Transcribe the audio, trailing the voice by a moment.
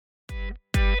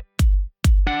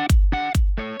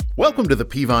Welcome to the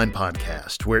Peavine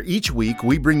Podcast, where each week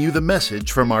we bring you the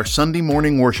message from our Sunday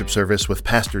morning worship service with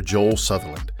Pastor Joel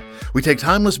Sutherland. We take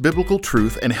timeless biblical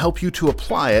truth and help you to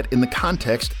apply it in the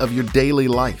context of your daily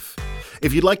life.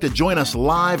 If you'd like to join us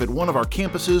live at one of our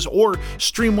campuses or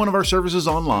stream one of our services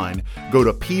online, go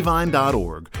to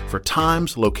peavine.org for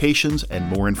times, locations, and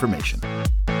more information.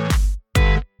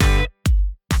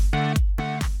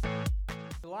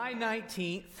 July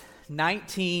 19th,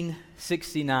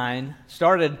 1969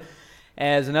 started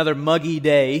as another muggy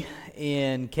day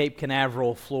in Cape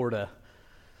Canaveral, Florida.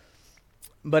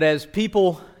 But as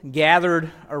people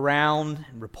gathered around,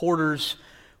 and reporters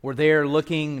were there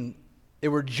looking, they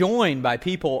were joined by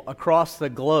people across the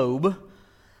globe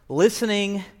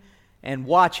listening and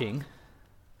watching.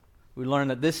 We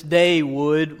learned that this day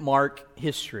would mark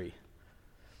history.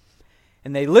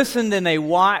 And they listened and they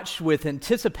watched with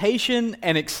anticipation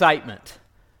and excitement.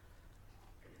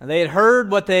 And they had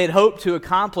heard what they had hoped to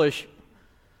accomplish,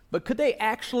 but could they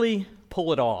actually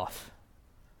pull it off?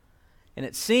 And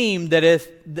it seemed that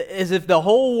as if the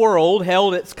whole world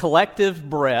held its collective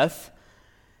breath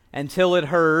until it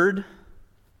heard,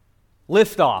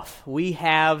 liftoff. We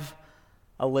have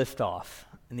a liftoff.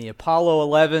 And the Apollo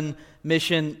 11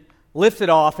 mission lifted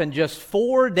off, and just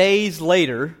 4 days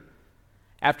later,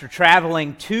 after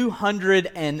traveling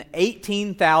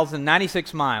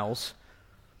 218,096 miles,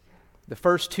 the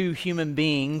first two human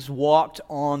beings walked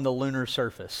on the lunar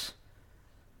surface.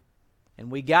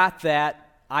 And we got that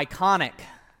iconic,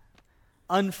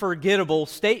 unforgettable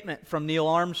statement from Neil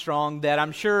Armstrong that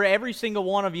I'm sure every single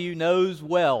one of you knows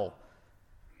well.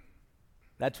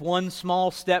 That's one small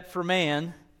step for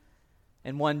man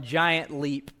and one giant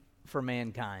leap for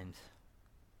mankind.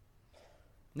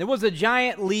 It was a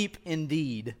giant leap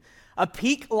indeed. A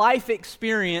peak life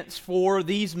experience for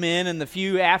these men and the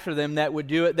few after them that would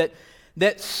do it,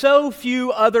 that so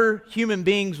few other human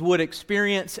beings would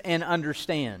experience and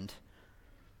understand.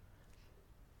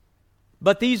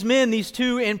 But these men, these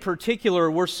two in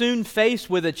particular, were soon faced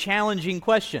with a challenging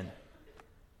question.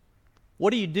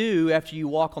 What do you do after you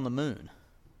walk on the moon?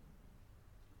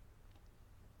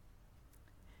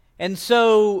 And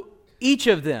so each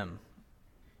of them,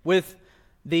 with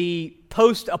the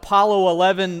post-Apollo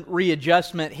 11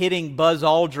 readjustment hitting Buzz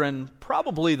Aldrin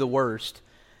probably the worst,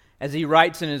 as he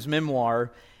writes in his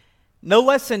memoir, no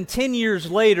less than 10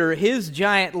 years later, his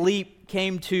giant leap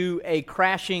came to a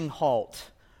crashing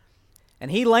halt. And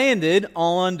he landed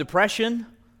on depression,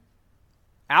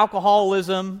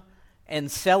 alcoholism,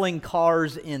 and selling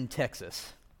cars in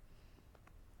Texas.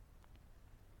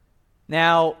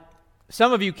 Now,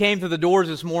 some of you came through the doors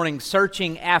this morning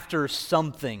searching after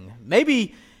something.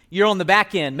 Maybe you're on the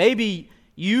back end. Maybe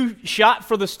you shot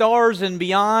for the stars and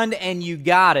beyond and you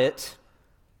got it.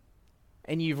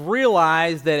 And you've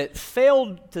realized that it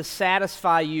failed to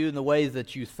satisfy you in the ways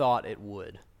that you thought it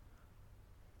would.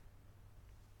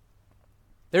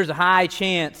 There's a high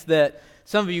chance that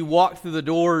some of you walked through the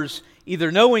doors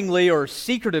either knowingly or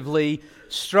secretively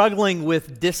struggling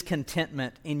with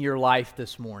discontentment in your life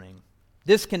this morning.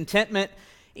 Discontentment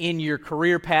in your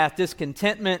career path,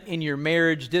 discontentment in your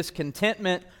marriage,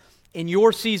 discontentment in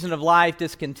your season of life,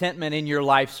 discontentment in your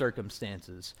life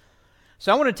circumstances.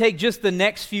 So I want to take just the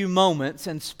next few moments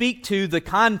and speak to the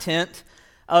content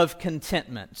of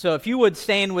contentment. So if you would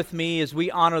stand with me as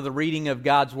we honor the reading of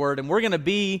God's Word, and we're going to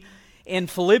be in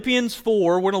Philippians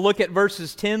 4. We're going to look at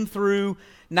verses 10 through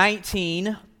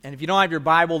 19. And if you don't have your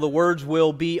Bible, the words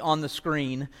will be on the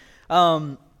screen.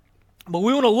 But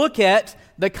we want to look at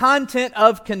the content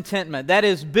of contentment. That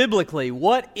is, biblically,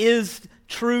 what is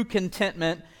true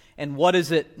contentment and what is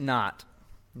it not?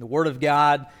 The Word of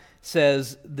God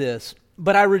says this: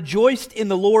 "But I rejoiced in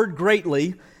the Lord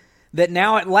greatly that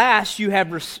now at last you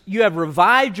have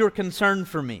revived your concern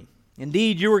for me.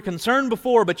 Indeed, you were concerned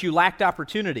before, but you lacked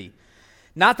opportunity.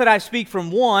 Not that I speak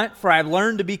from want, for I have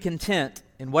learned to be content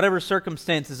in whatever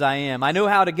circumstances I am. I know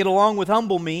how to get along with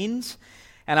humble means,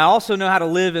 and I also know how to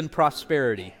live in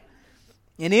prosperity.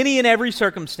 In any and every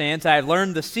circumstance, I have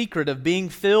learned the secret of being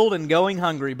filled and going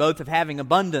hungry, both of having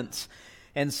abundance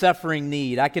and suffering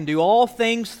need. I can do all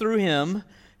things through Him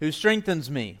who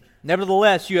strengthens me.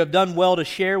 Nevertheless, you have done well to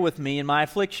share with me in my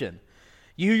affliction.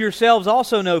 You yourselves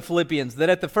also know, Philippians, that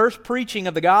at the first preaching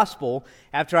of the gospel,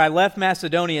 after I left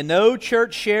Macedonia, no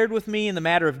church shared with me in the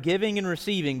matter of giving and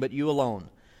receiving, but you alone.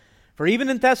 For even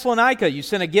in Thessalonica you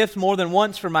sent a gift more than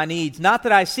once for my needs. Not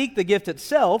that I seek the gift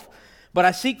itself, but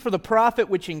I seek for the profit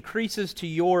which increases to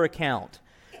your account.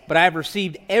 But I have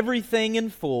received everything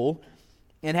in full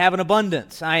and have an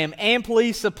abundance. I am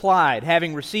amply supplied,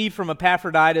 having received from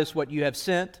Epaphroditus what you have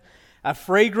sent, a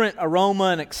fragrant aroma,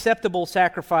 an acceptable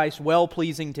sacrifice,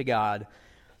 well-pleasing to God.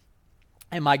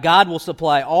 And my God will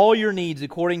supply all your needs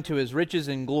according to his riches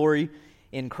and glory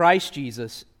in Christ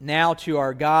Jesus. Now to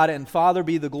our God and Father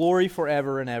be the glory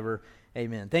forever and ever.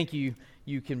 Amen. Thank you.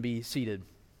 You can be seated.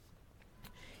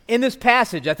 In this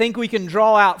passage, I think we can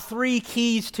draw out three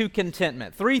keys to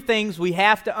contentment. Three things we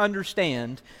have to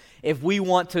understand if we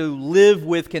want to live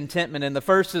with contentment. And the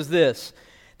first is this,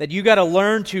 that you got to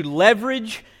learn to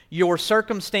leverage your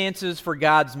circumstances for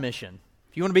God's mission.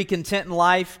 If you want to be content in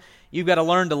life, you've got to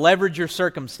learn to leverage your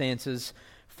circumstances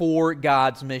for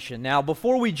God's mission. Now,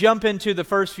 before we jump into the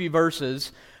first few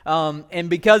verses, and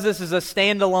because this is a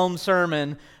standalone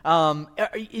sermon, are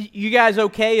you guys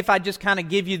okay if I just kind of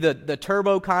give you the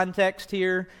turbo context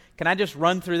here? Can I just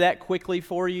run through that quickly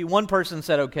for you? One person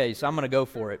said okay, so I'm going to go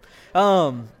for it.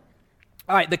 All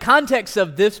right, the context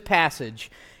of this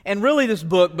passage, and really this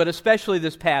book, but especially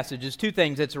this passage, is two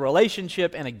things. It's a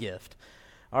relationship and a gift.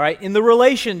 All right, in the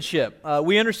relationship,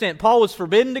 we understand Paul was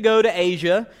forbidden to go to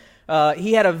Asia.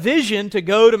 He had a vision to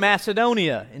go to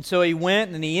Macedonia, and so he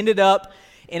went and he ended up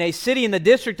in a city in the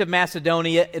district of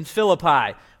Macedonia in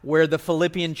Philippi, where the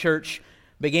Philippian church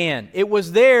began. It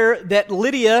was there that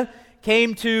Lydia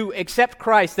came to accept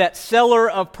Christ, that seller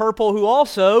of purple who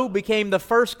also became the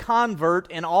first convert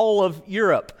in all of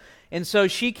Europe. And so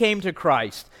she came to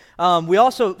Christ. We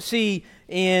also see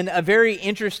in a very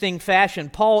interesting fashion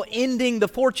Paul ending the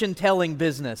fortune-telling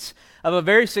business of a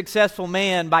very successful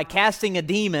man by casting a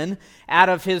demon out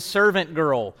of his servant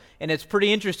girl. And it's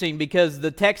pretty interesting because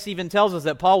the text even tells us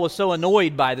that Paul was so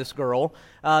annoyed by this girl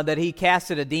that he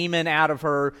casted a demon out of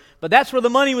her. But that's where the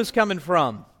money was coming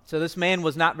from. So this man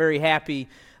was not very happy.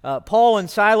 Paul and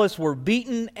Silas were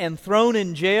beaten and thrown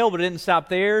in jail, but it didn't stop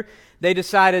there. They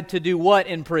decided to do what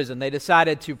in prison? They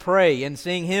decided to pray and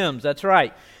sing hymns. That's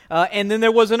right. And then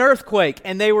there was an earthquake,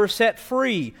 and they were set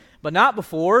free. But not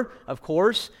before, of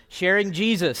course, sharing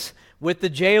Jesus with the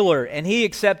jailer, and he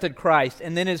accepted Christ,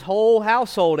 and then his whole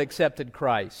household accepted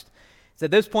Christ. So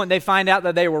at this point, they find out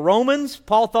that they were Romans.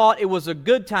 Paul thought it was a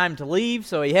good time to leave,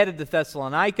 so he headed to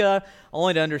Thessalonica,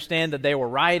 only to understand that they were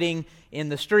rioting in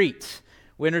the streets.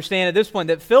 We understand at this point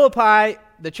that Philippi,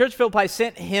 the church of Philippi,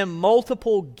 sent him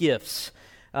multiple gifts,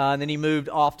 and then he moved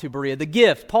off to Berea. The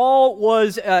gift. Paul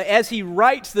was, as he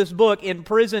writes this book, in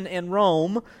prison in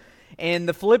Rome, and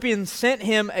the Philippians sent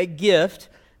him a gift,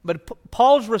 but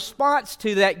Paul's response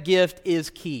to that gift is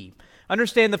key.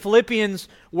 Understand the Philippians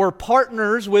were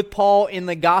partners with Paul in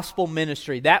the gospel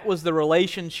ministry. That was the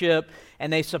relationship,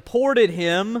 and they supported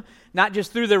him, not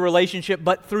just through their relationship,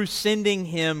 but through sending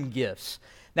him gifts.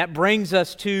 That brings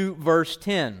us to verse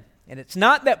 10. And it's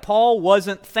not that Paul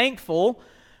wasn't thankful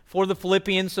for the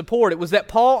Philippian support. It was that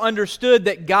Paul understood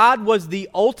that God was the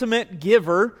ultimate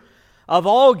giver of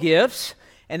all gifts,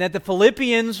 and that the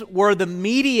Philippians were the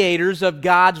mediators of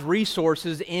God's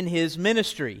resources in his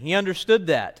ministry. He understood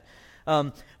that.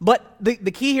 But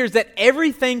the key here is that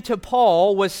everything to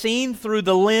Paul was seen through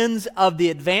the lens of the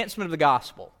advancement of the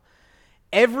gospel.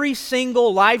 Every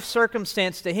single life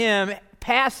circumstance to him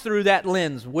passed through that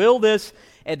lens. Will this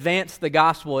advance the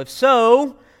gospel? If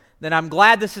so, then I'm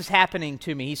glad this is happening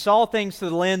to me. He saw things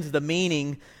through the lens of the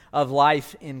meaning of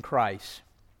life in Christ.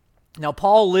 Now,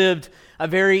 Paul lived a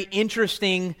very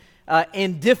interesting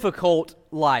and difficult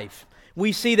life.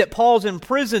 We see that Paul's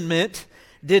imprisonment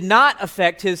did not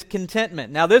affect his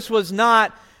contentment. Now, this was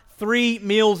not 3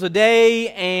 meals a day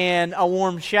and a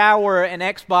warm shower and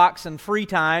Xbox and free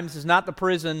time. This is not the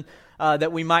prison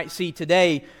that we might see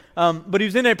today. But he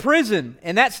was in a prison,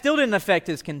 and that still didn't affect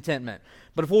his contentment.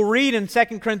 But if we'll read in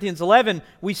 2 Corinthians 11,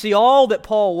 we see all that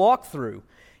Paul walked through.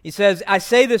 He says, I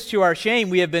say this to our shame,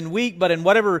 we have been weak, but in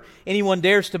whatever anyone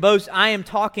dares to boast, I am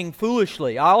talking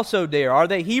foolishly. I also dare. Are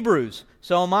they Hebrews?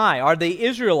 So am I. Are they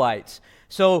Israelites?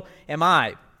 So am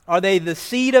I. Are they the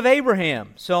seed of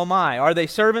Abraham? So am I. Are they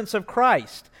servants of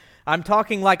Christ? I'm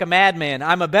talking like a madman.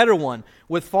 I'm a better one,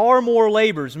 with far more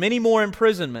labors, many more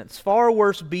imprisonments, far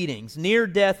worse beatings, near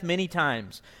death many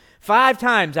times. 5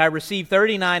 times I received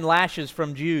 39 lashes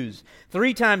from Jews.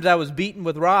 3 times I was beaten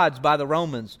with rods by the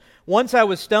Romans. Once I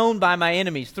was stoned by my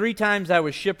enemies. 3 times I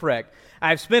was shipwrecked. I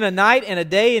have spent a night and a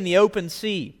day in the open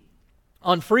sea.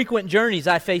 On frequent journeys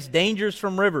I faced dangers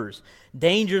from rivers,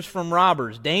 dangers from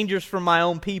robbers, dangers from my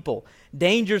own people,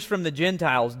 dangers from the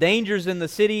Gentiles, dangers in the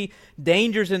city,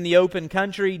 dangers in the open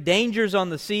country, dangers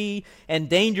on the sea, and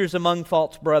dangers among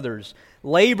false brothers.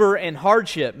 Labor and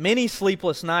hardship, many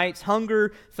sleepless nights,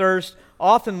 hunger, thirst,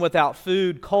 often without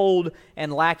food, cold,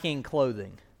 and lacking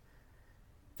clothing.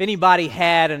 If anybody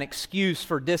had an excuse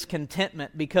for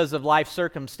discontentment because of life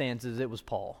circumstances, it was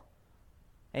Paul.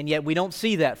 And yet we don't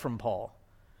see that from Paul.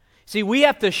 See, we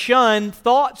have to shun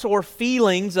thoughts or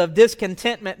feelings of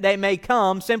discontentment that may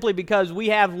come simply because we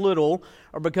have little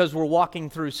or because we're walking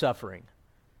through suffering.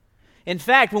 In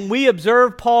fact, when we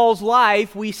observe Paul's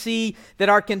life, we see that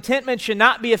our contentment should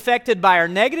not be affected by our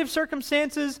negative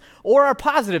circumstances or our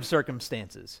positive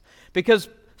circumstances, because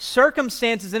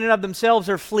circumstances in and of themselves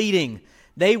are fleeting.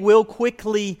 They will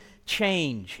quickly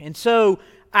change. And so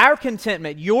our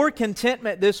contentment, your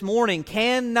contentment this morning,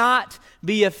 cannot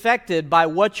be affected by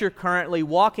what you're currently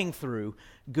walking through,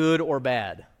 good or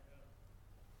bad.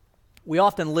 We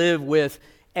often live with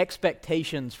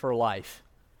expectations for life.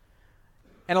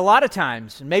 And a lot of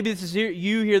times, and maybe this is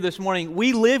you here this morning,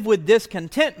 we live with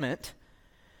discontentment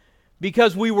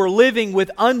because we were living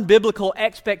with unbiblical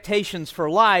expectations for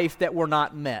life that were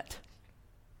not met.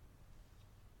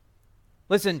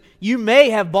 Listen, you may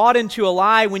have bought into a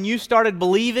lie when you started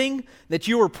believing that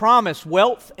you were promised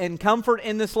wealth and comfort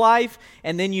in this life,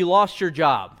 and then you lost your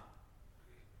job.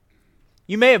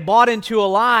 You may have bought into a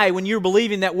lie when you were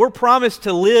believing that we're promised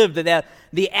to live that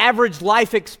the average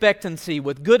life expectancy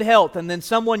with good health, and then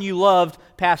someone you loved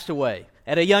passed away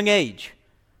at a young age.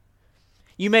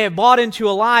 You may have bought into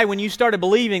a lie when you started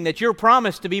believing that you're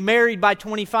promised to be married by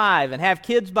 25 and have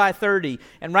kids by 30,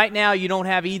 and right now you don't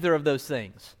have either of those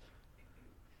things.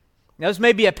 Now, this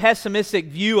may be a pessimistic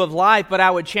view of life, but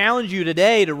I would challenge you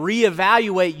today to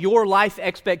reevaluate your life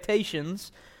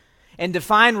expectations and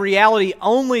define reality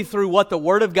only through what the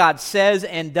Word of God says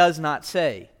and does not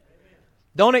say.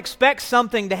 Don't expect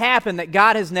something to happen that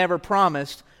God has never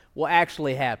promised will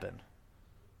actually happen.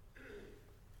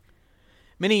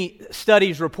 Many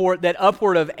studies report that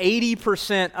upward of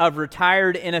 80% of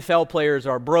retired NFL players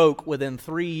are broke within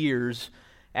 3 years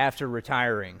after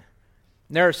retiring.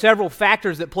 There are several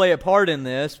factors that play a part in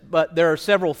this, but there are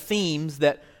several themes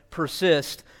that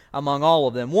persist among all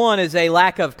of them. One is a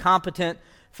lack of competent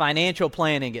financial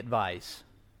planning advice.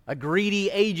 A greedy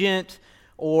agent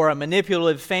or a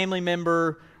manipulative family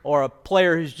member or a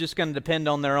player who's just going to depend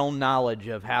on their own knowledge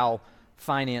of how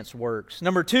finance works.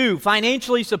 Number two,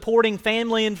 financially supporting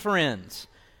family and friends.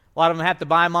 A lot of them have to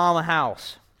buy mom a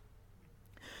house.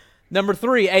 Number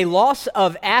three, a loss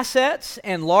of assets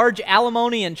and large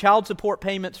alimony and child support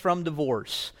payments from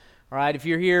divorce. All right, if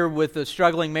you're here with a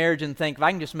struggling marriage and think, if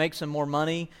I can just make some more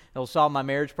money, it'll solve my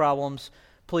marriage problems,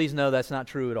 please know that's not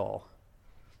true at all.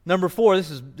 Number four,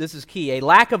 this is key, a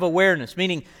lack of awareness,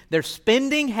 meaning their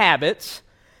spending habits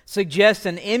suggest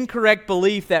an incorrect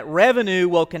belief that revenue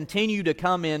will continue to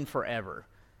come in forever.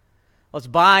 Let's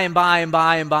buy and buy and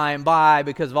buy and buy and buy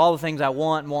because of all the things I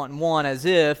want and want and want, as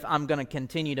if I'm going to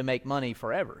continue to make money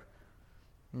forever.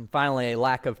 And finally, a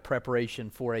lack of preparation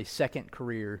for a second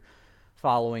career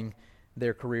following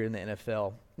their career in the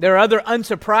NFL. There are other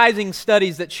unsurprising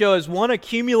studies that show as one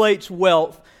accumulates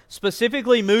wealth,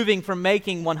 specifically moving from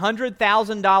making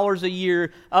 $100,000 a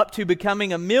year up to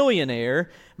becoming a millionaire,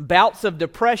 bouts of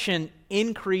depression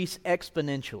increase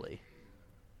exponentially.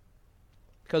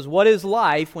 Because what is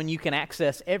life when you can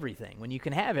access everything, when you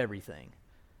can have everything?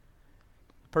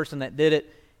 The person that did it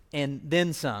and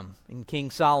then some, in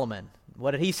King Solomon,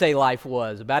 what did he say life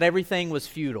was? About everything was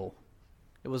futile.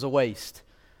 It was a waste.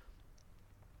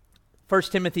 1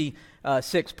 Timothy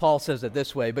 6, Paul says it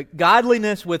this way, "But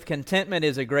godliness with contentment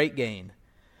is a great gain.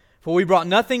 For we brought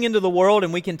nothing into the world,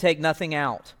 and we can take nothing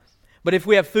out. But if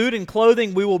we have food and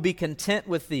clothing, we will be content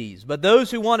with these. But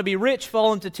those who want to be rich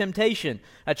fall into temptation,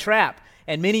 a trap,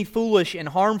 and many foolish and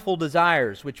harmful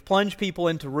desires, which plunge people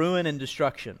into ruin and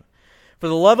destruction. For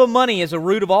the love of money is a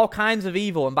root of all kinds of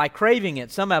evil, and by craving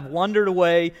it, some have wandered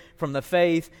away from the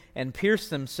faith and pierced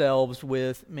themselves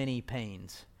with many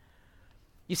pains."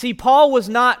 You see, Paul was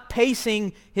not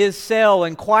pacing his cell,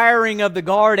 inquiring of the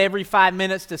guard every 5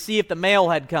 minutes to see if the mail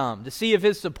had come, to see if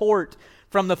his support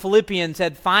from the Philippians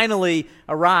had finally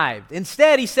arrived.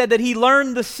 Instead, he said that he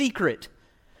learned the secret.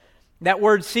 That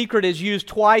word secret is used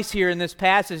twice here in this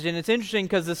passage, and it's interesting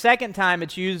because the second time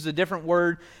it's used a different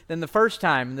word than the first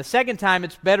time. And the second time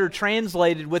it's better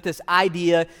translated with this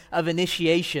idea of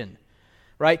initiation.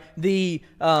 Right? The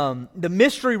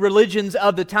mystery religions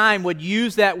of the time would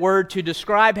use that word to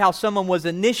describe how someone was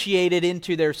initiated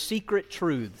into their secret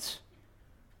truths.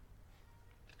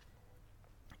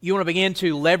 You want to begin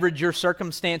to leverage your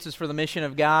circumstances for the mission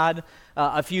of God?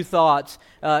 A few thoughts.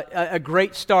 A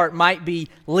great start might be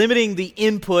limiting the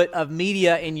input of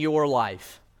media in your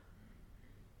life.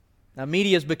 Now,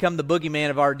 media has become the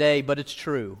boogeyman of our day, but it's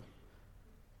true.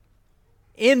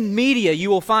 In media, you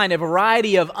will find a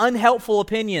variety of unhelpful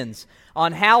opinions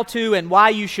on how to and why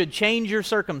you should change your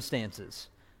circumstances.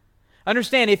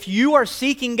 Understand, if you are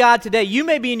seeking God today, you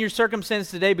may be in your circumstance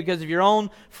today because of your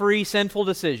own free, sinful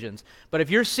decisions. But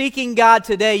if you're seeking God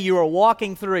today, you are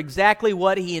walking through exactly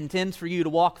what He intends for you to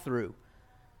walk through.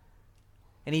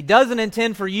 And He doesn't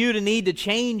intend for you to need to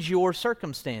change your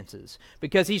circumstances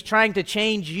because He's trying to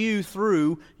change you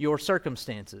through your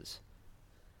circumstances.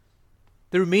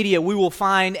 Through media, we will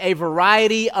find a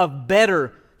variety of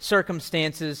better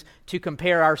circumstances to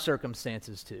compare our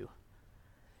circumstances to.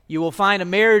 You will find a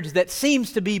marriage that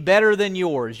seems to be better than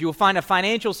yours. You will find a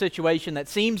financial situation that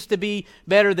seems to be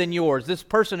better than yours. This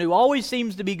person who always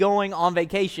seems to be going on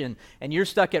vacation and you're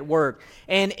stuck at work.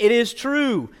 And it is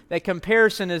true that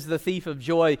comparison is the thief of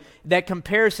joy. That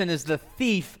comparison is the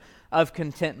thief of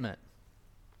contentment.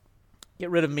 Get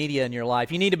rid of media in your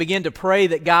life. You need to begin to pray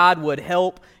that God would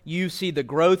help you see the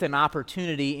growth and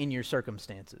opportunity in your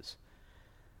circumstances.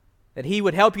 That He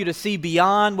would help you to see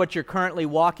beyond what you're currently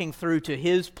walking through to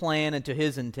His plan and to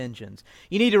His intentions.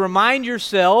 You need to remind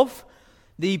yourself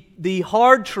the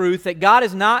hard truth that God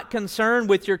is not concerned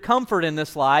with your comfort in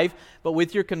this life, but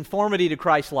with your conformity to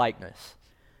Christ's likeness.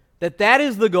 That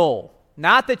is the goal.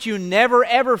 Not that you never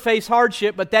ever face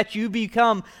hardship, but that you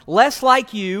become less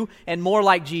like you and more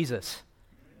like Jesus.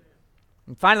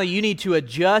 And finally, you need to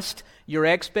adjust your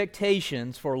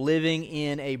expectations for living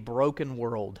in a broken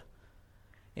world.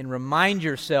 And remind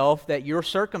yourself that your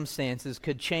circumstances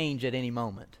could change at any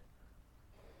moment.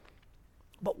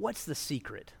 But what's the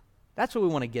secret? That's what we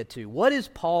want to get to. What is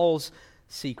Paul's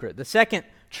secret? The second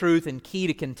truth and key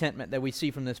to contentment that we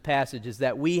see from this passage is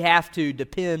that we have to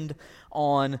depend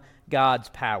on God's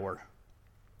power.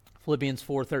 Philippians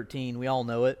 4:13, we all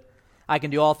know it. I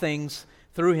can do all things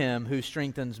through Him who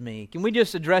strengthens me. Can we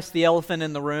just address the elephant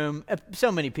in the room? So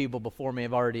many people before me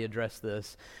have already addressed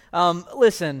this.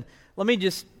 Listen, let me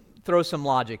just throw some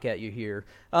logic at you here.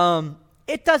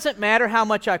 It doesn't matter how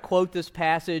much I quote this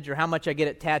passage or how much I get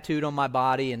it tattooed on my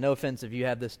body, and no offense if you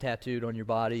have this tattooed on your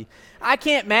body. I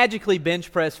can't magically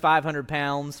bench press 500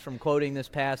 pounds from quoting this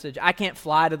passage. I can't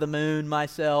fly to the moon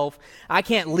myself. I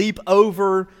can't leap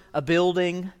over a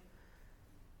building.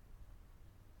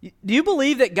 Do you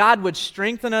believe that God would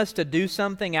strengthen us to do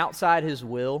something outside His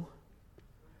will?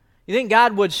 You think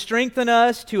God would strengthen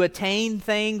us to attain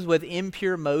things with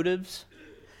impure motives?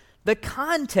 The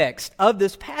context of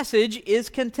this passage is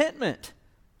contentment.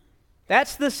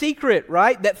 That's the secret,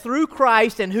 right? That through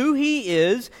Christ and who He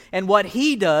is and what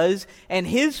He does and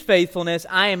His faithfulness,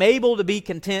 I am able to be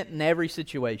content in every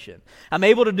situation. I'm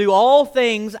able to do all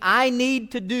things I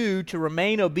need to do to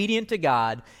remain obedient to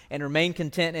God and remain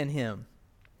content in Him.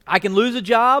 I can lose a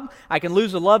job, I can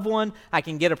lose a loved one, I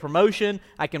can get a promotion,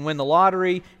 I can win the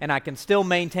lottery, and I can still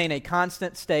maintain a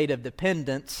constant state of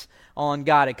dependence on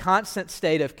God, a constant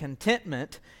state of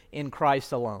contentment in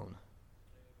Christ alone.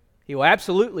 He will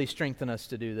absolutely strengthen us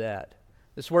to do that.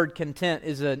 This word content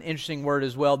is an interesting word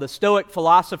as well. The Stoic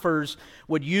philosophers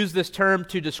would use this term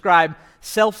to describe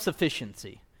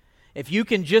self-sufficiency. If you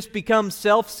can just become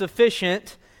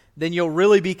self-sufficient, then you'll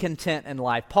really be content in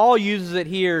life. Paul uses it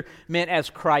here meant as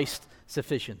Christ's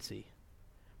sufficiency.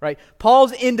 Right?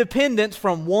 Paul's independence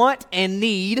from want and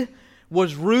need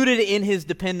was rooted in his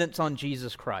dependence on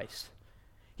Jesus Christ.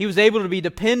 He was able to be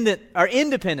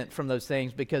independent from those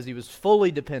things because he was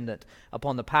fully dependent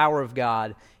upon the power of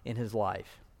God in his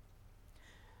life.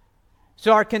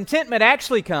 So our contentment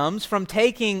actually comes from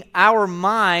taking our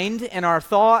mind and our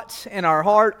thoughts and our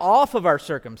heart off of our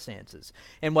circumstances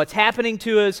and what's happening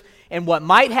to us and what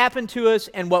might happen to us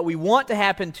and what we want to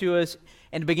happen to us,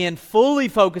 and begin fully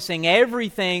focusing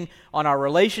everything on our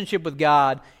relationship with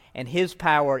God and His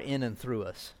power in and through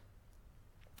us.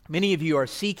 Many of you are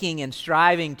seeking and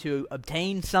striving to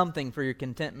obtain something for your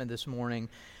contentment this morning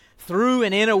through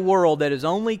and in a world that is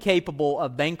only capable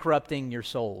of bankrupting your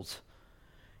souls.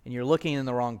 And you're looking in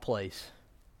the wrong place.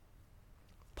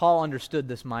 Paul understood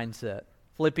this mindset.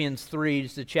 Philippians 3,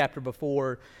 just a chapter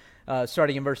before,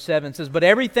 starting in verse 7, says, "But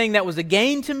everything that was a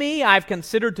gain to me, I've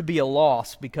considered to be a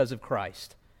loss because of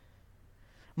Christ.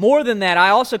 More than that, I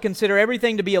also consider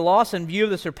everything to be a loss in view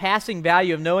of the surpassing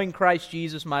value of knowing Christ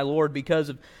Jesus my Lord. Because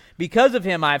of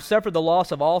Him, I have suffered the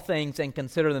loss of all things and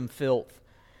consider them filth,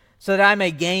 so that I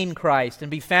may gain Christ and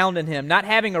be found in Him, not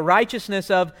having a righteousness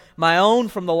of my own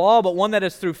from the law, but one that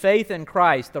is through faith in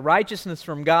Christ, the righteousness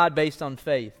from God based on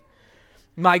faith.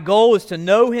 My goal is to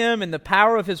know Him in the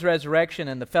power of His resurrection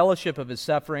and the fellowship of His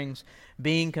sufferings,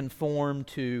 being conformed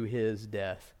to His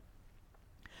death."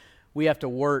 We have to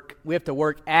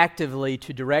work actively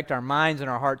to direct our minds and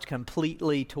our hearts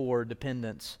completely toward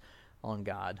dependence on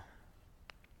God.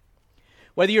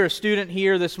 Whether you're a student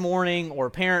here this morning or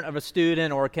a parent of a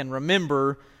student or can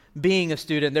remember being a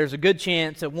student, there's a good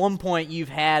chance at one point you've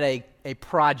had a a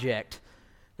project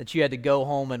that you had to go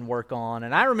home and work on.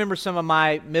 And I remember some of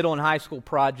my middle and high school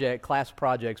class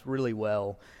projects really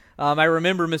well. I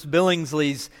remember Miss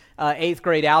Billingsley's 8th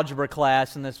grade algebra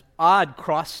class and this odd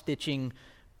cross-stitching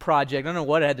project. I don't know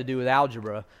what it had to do with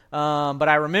algebra, but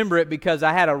I remember it because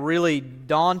I had a really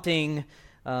daunting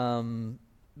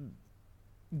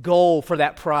goal for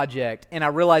that project, and I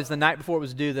realized the night before it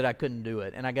was due that I couldn't do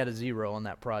it, and I got a 0 on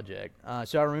that project.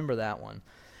 So I remember that one.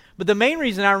 But the main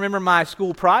reason I remember my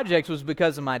school projects was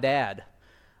because of my dad.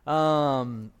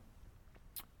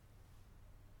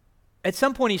 At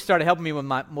some point, he started helping me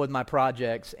with my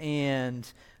projects,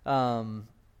 and I've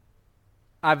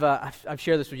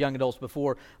shared this with young adults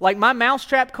before. Like my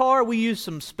mousetrap car, we used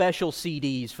some special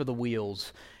CDs for the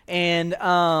wheels, and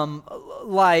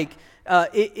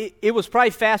it was probably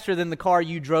faster than the car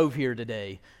you drove here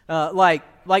today. Like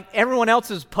everyone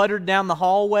else's puttered down the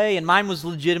hallway, and mine was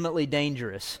legitimately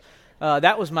dangerous.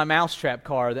 That was my mousetrap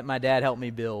car that my dad helped me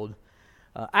build.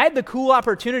 I had the cool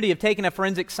opportunity of taking a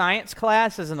forensic science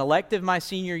class as an elective my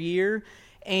senior year,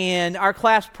 and our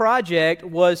class project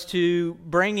was to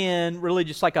bring in really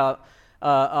just like a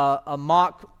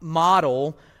mock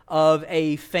model of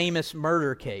a famous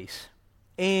murder case.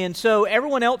 And so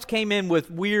everyone else came in with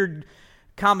weird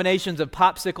combinations of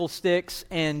popsicle sticks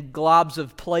and globs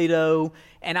of Play-Doh,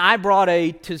 and I brought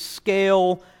a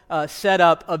to-scale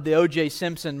setup of the O.J.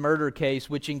 Simpson murder case,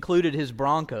 which included his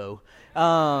Bronco.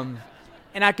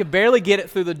 And I could barely get it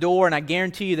through the door, and I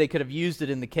guarantee you they could have used it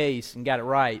in the case and got it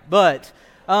right. But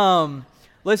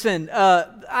listen,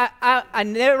 I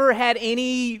never had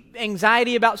any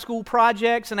anxiety about school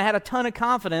projects, and I had a ton of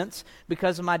confidence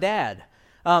because of my dad.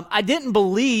 I didn't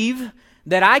believe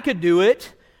that I could do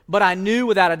it, but I knew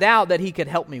without a doubt that he could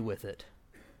help me with it.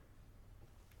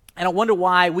 And I wonder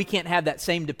why we can't have that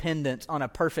same dependence on a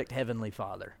perfect Heavenly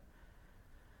Father.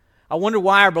 I wonder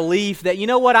why our belief that, you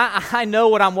know what, I know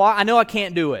what I know I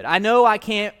can't do it. I know I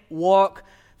can't walk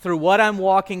through what I'm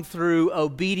walking through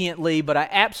obediently, but I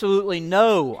absolutely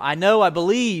know, I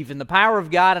believe in the power of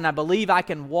God, and I believe I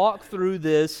can walk through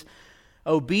this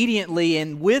obediently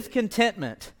and with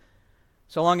contentment,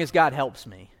 so long as God helps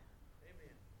me.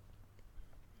 Amen.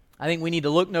 I think we need to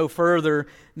look no further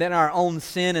than our own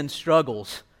sin and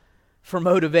struggles for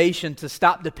motivation to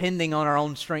stop depending on our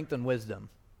own strength and wisdom.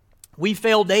 We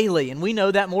fail daily, and we know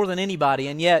that more than anybody,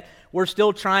 and yet we're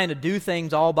still trying to do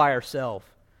things all by ourselves.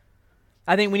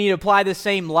 I think we need to apply this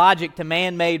same logic to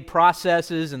man-made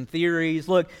processes and theories.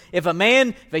 Look, if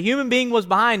a human being was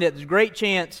behind it, there's a great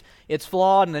chance it's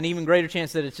flawed and an even greater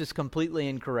chance that it's just completely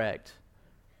incorrect.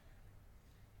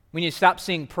 We need to stop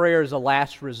seeing prayer as a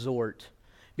last resort,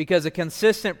 because a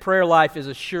consistent prayer life is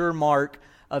a sure mark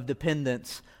of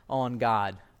dependence on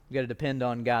God. We've got to depend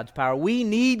on God's power. We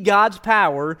need God's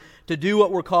power to do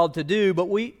what we're called to do, but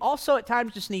we also at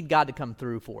times just need God to come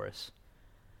through for us.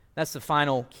 That's the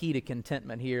final key to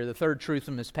contentment here. The third truth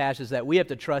from this passage is that we have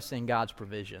to trust in God's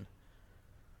provision.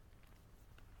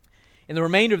 In the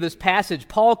remainder of this passage,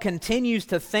 Paul continues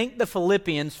to thank the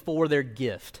Philippians for their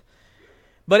gift.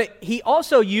 But he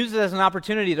also uses it as an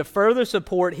opportunity to further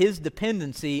support his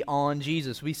dependency on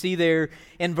Jesus. We see there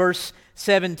in verse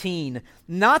 17,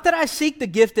 "Not that I seek the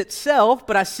gift itself,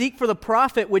 but I seek for the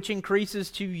profit which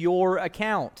increases to your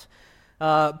account."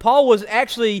 Paul was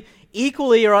actually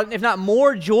equally, or if not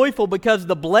more, joyful because of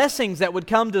the blessings that would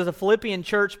come to the Philippian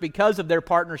church because of their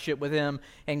partnership with him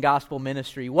in gospel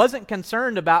ministry. He wasn't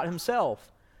concerned about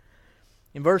himself.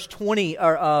 In verse 20,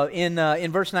 or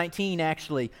in verse 19,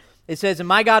 actually, it says, "And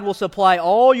my God will supply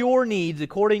all your needs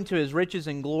according to his riches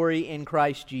and glory in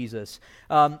Christ Jesus."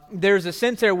 There's a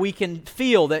sense there we can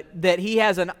feel that he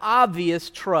has an obvious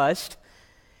trust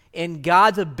in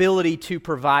God's ability to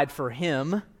provide for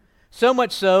him. So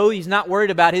much so, he's not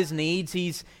worried about his needs.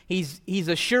 He's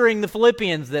assuring the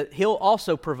Philippians that he'll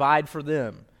also provide for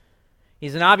them.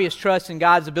 He's an obvious trust in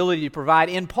God's ability to provide,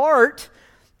 in part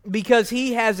because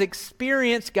he has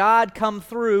experienced God come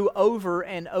through over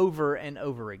and over and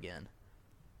over again.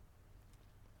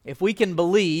 If we can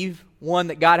believe, one,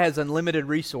 that God has unlimited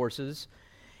resources,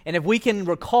 and if we can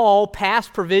recall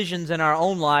past provisions in our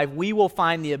own life, we will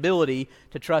find the ability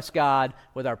to trust God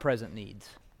with our present needs.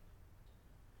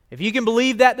 If you can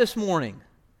believe that this morning,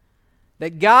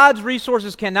 that God's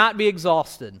resources cannot be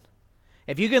exhausted,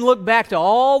 if you can look back to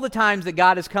all the times that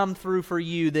God has come through for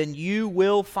you, then you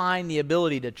will find the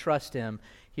ability to trust him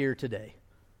here today.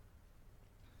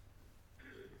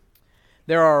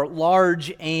 There are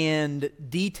large and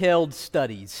detailed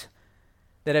studies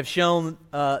that have shown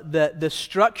that the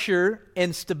structure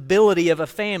and stability of a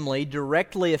family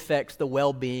directly affects the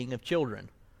well-being of children.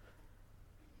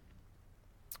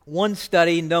 One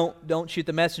study, and don't shoot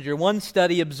the messenger, one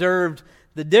study observed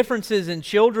the differences in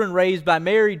children raised by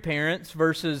married parents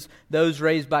versus those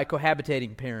raised by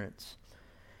cohabitating parents.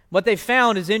 What they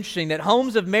found is interesting, that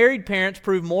homes of married parents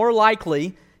prove more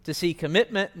likely to see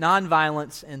commitment,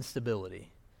 nonviolence, and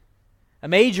stability. A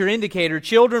major indicator,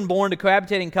 children born to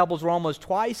cohabitating couples were almost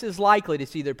twice as likely to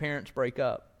see their parents break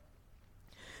up.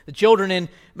 The children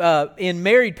in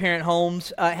married parent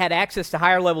homes had access to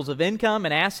higher levels of income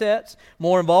and assets,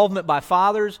 more involvement by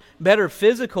fathers, better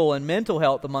physical and mental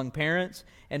health among parents,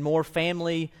 and more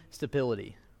family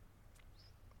stability.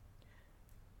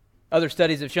 Other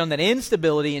studies have shown that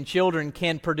instability in children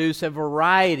can produce a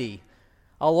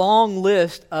long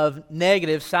list of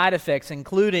negative side effects,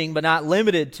 including but not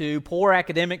limited to poor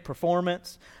academic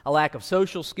performance, a lack of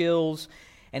social skills,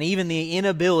 and even the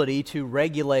inability to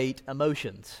regulate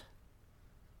emotions.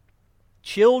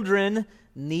 Children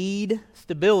need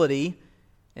stability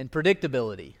and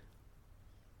predictability,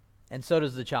 and so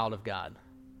does the child of God.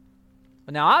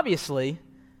 But now, obviously,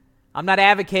 I'm not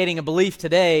advocating a belief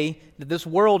today that this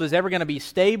world is ever going to be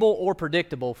stable or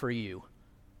predictable for you,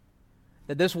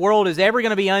 that this world is ever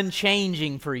going to be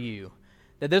unchanging for you,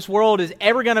 that this world is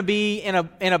ever going to be in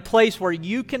a place where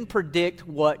you can predict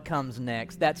what comes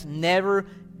next. That's never,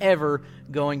 ever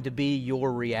going to be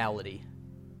your reality.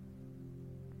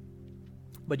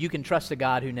 But you can trust a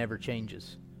God who never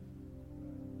changes.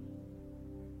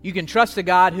 You can trust a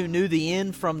God who knew the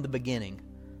end from the beginning,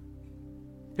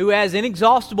 who has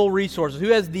inexhaustible resources, who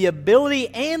has the ability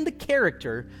and the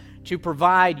character to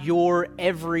provide your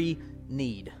every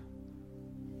need.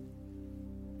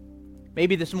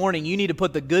 Maybe this morning you need to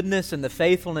put the goodness and the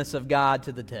faithfulness of God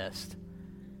to the test.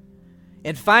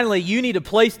 And finally, you need to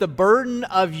place the burden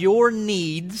of your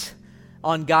needs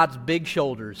on God's big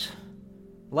shoulders.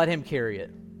 Let Him carry it.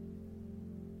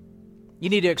 You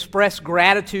need to express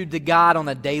gratitude to God on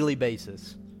a daily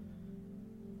basis.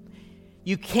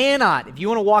 You cannot, if you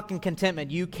want to walk in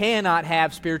contentment, you cannot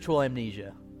have spiritual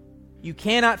amnesia. You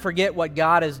cannot forget what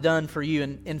God has done for you.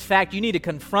 And in fact, you need to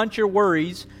confront your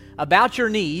worries about your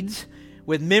needs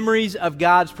with memories of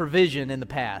God's provision in the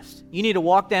past. You need to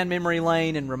walk down memory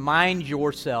lane and remind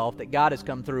yourself that God has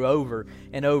come through over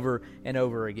and over and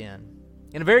over again.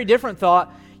 In a very different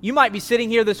thought, you might be sitting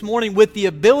here this morning with the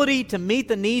ability to meet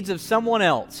the needs of someone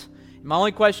else. My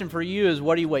only question for you is,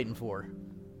 what are you waiting for?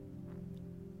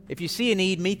 If you see a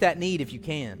need, meet that need if you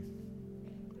can.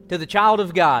 To the child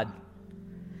of God,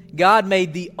 God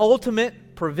made the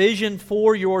ultimate provision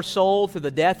for your soul through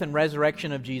the death and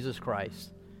resurrection of Jesus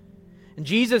Christ. And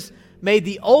Jesus made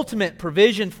the ultimate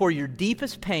provision for your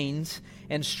deepest pains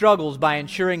and struggles by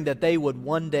ensuring that they would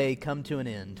one day come to an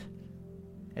end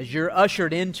as you're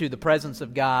ushered into the presence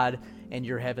of God and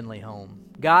your heavenly home.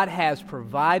 God has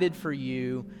provided for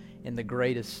you in the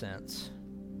greatest sense.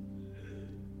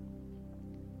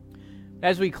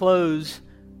 As we close,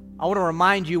 I want to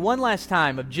remind you one last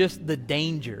time of just the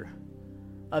danger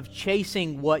of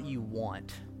chasing what you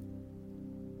want.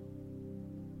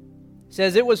 It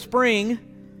says, it was spring,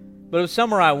 but it was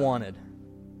summer I wanted.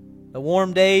 The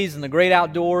warm days and the great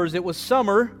outdoors. It was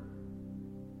summer,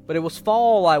 but it was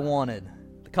fall I wanted.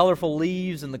 The colorful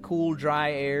leaves and the cool,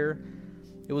 dry air.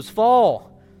 It was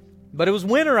fall, but it was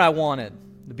winter I wanted.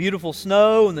 The beautiful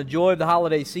snow and the joy of the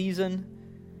holiday season.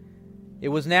 It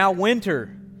was now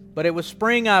winter, but it was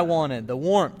spring I wanted. The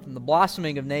warmth and the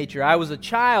blossoming of nature. I was a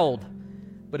child,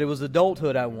 but it was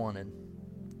adulthood I wanted.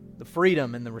 The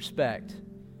freedom and the respect.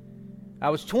 I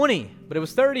was 20, but it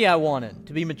was 30 I wanted,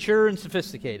 to be mature and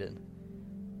sophisticated.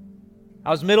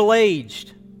 I was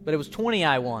middle-aged, but it was 20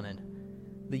 I wanted,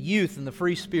 the youth and the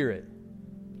free spirit.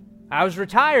 I was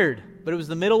retired, but it was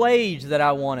the middle age that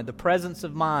I wanted, the presence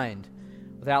of mind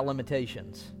without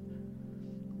limitations.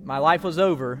 My life was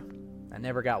over. I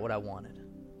never got what I wanted.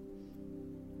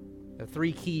 There are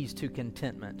 3 keys to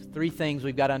contentment, 3 things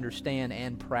we've got to understand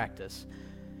and practice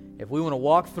if we want to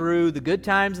walk through the good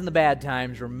times and the bad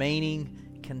times,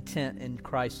 remaining content in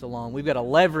Christ alone. We've got to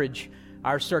leverage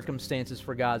our circumstances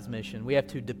for God's mission. We have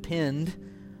to depend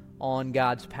on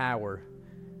God's power.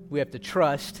 We have to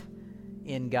trust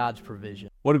in God's provision.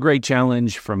 What a great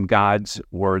challenge from God's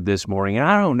Word this morning. And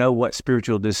I don't know what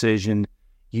spiritual decision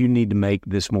you need to make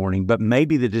this morning, but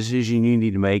maybe the decision you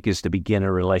need to make is to begin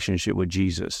a relationship with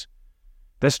Jesus.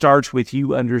 That starts with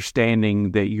you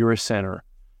understanding that you're a sinner.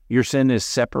 Your sin has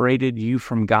separated you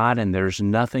from God, and there's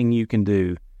nothing you can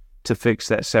do to fix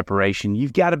that separation.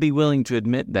 You've got to be willing to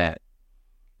admit that.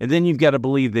 And then you've got to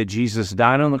believe that Jesus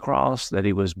died on the cross, that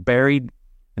He was buried,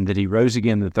 and that He rose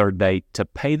again the third day to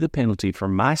pay the penalty for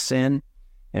my sin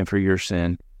and for your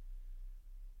sin.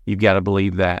 You've got to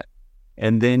believe that.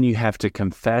 And then you have to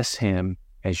confess Him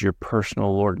as your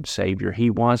personal Lord and Savior. He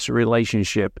wants a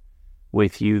relationship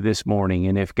with you this morning.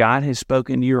 And if God has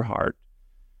spoken to your heart,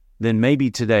 then maybe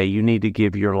today you need to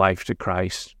give your life to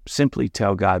Christ. Simply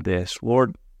tell God this: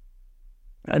 Lord,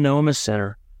 I know I'm a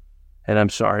sinner, and I'm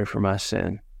sorry for my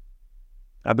sin.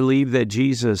 I believe that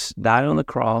Jesus died on the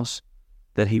cross,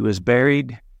 that he was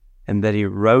buried, and that he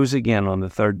rose again on the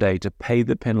third day to pay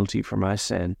the penalty for my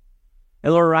sin.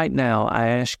 And Lord, right now, I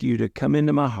ask you to come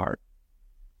into my heart,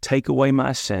 take away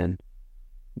my sin,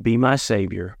 be my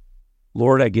Savior.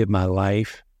 Lord, I give my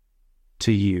life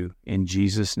to you in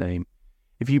Jesus' name.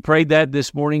 If you prayed that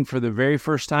this morning for the very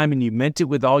first time and you meant it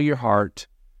with all your heart,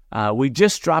 we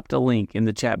just dropped a link in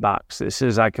the chat box that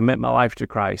says, I commit my life to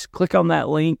Christ. Click on that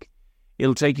link.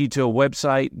 It'll take you to a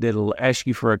website that'll ask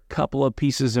you for a couple of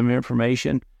pieces of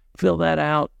information. Fill that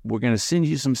out. We're going to send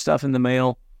you some stuff in the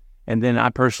mail. And then I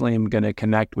personally am going to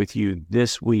connect with you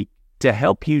this week to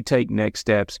help you take next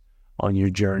steps on your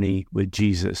journey with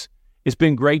Jesus. It's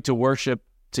been great to worship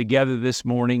together this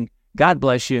morning. God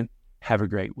bless you. Have a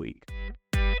great week.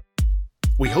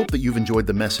 We hope that you've enjoyed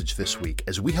the message this week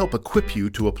as we help equip you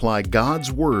to apply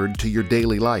God's Word to your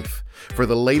daily life. For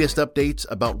the latest updates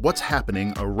about what's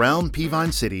happening around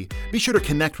Peavine City, be sure to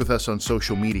connect with us on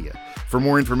social media. For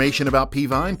more information about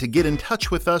Peavine, to get in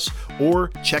touch with us, or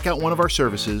check out one of our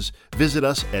services, visit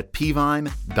us at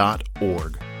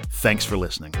peavine.org. Thanks for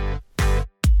listening.